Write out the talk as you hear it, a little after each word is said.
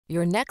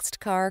Your next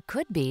car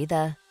could be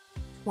the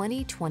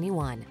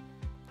 2021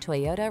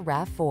 Toyota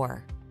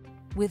RAV4.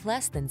 With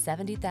less than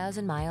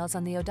 70,000 miles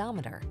on the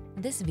odometer,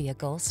 this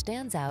vehicle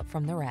stands out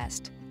from the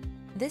rest.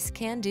 This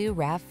can-do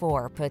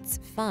RAV4 puts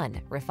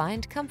fun,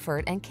 refined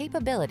comfort, and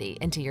capability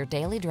into your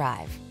daily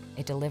drive.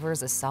 It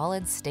delivers a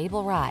solid,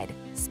 stable ride,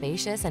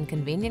 spacious and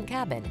convenient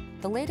cabin,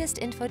 the latest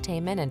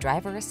infotainment and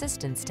driver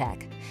assistance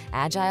tech,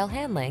 agile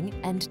handling,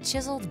 and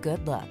chiseled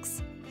good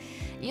looks.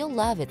 You'll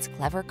love its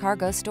clever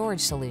cargo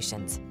storage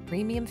solutions,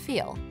 premium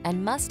feel,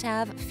 and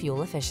must-have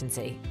fuel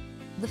efficiency.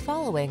 The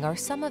following are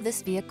some of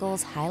this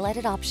vehicle's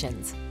highlighted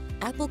options: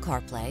 Apple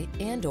CarPlay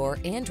and/or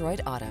Android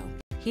Auto,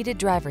 heated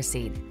driver's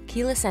seat,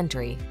 keyless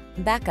entry,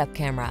 backup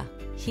camera,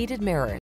 heated mirrors,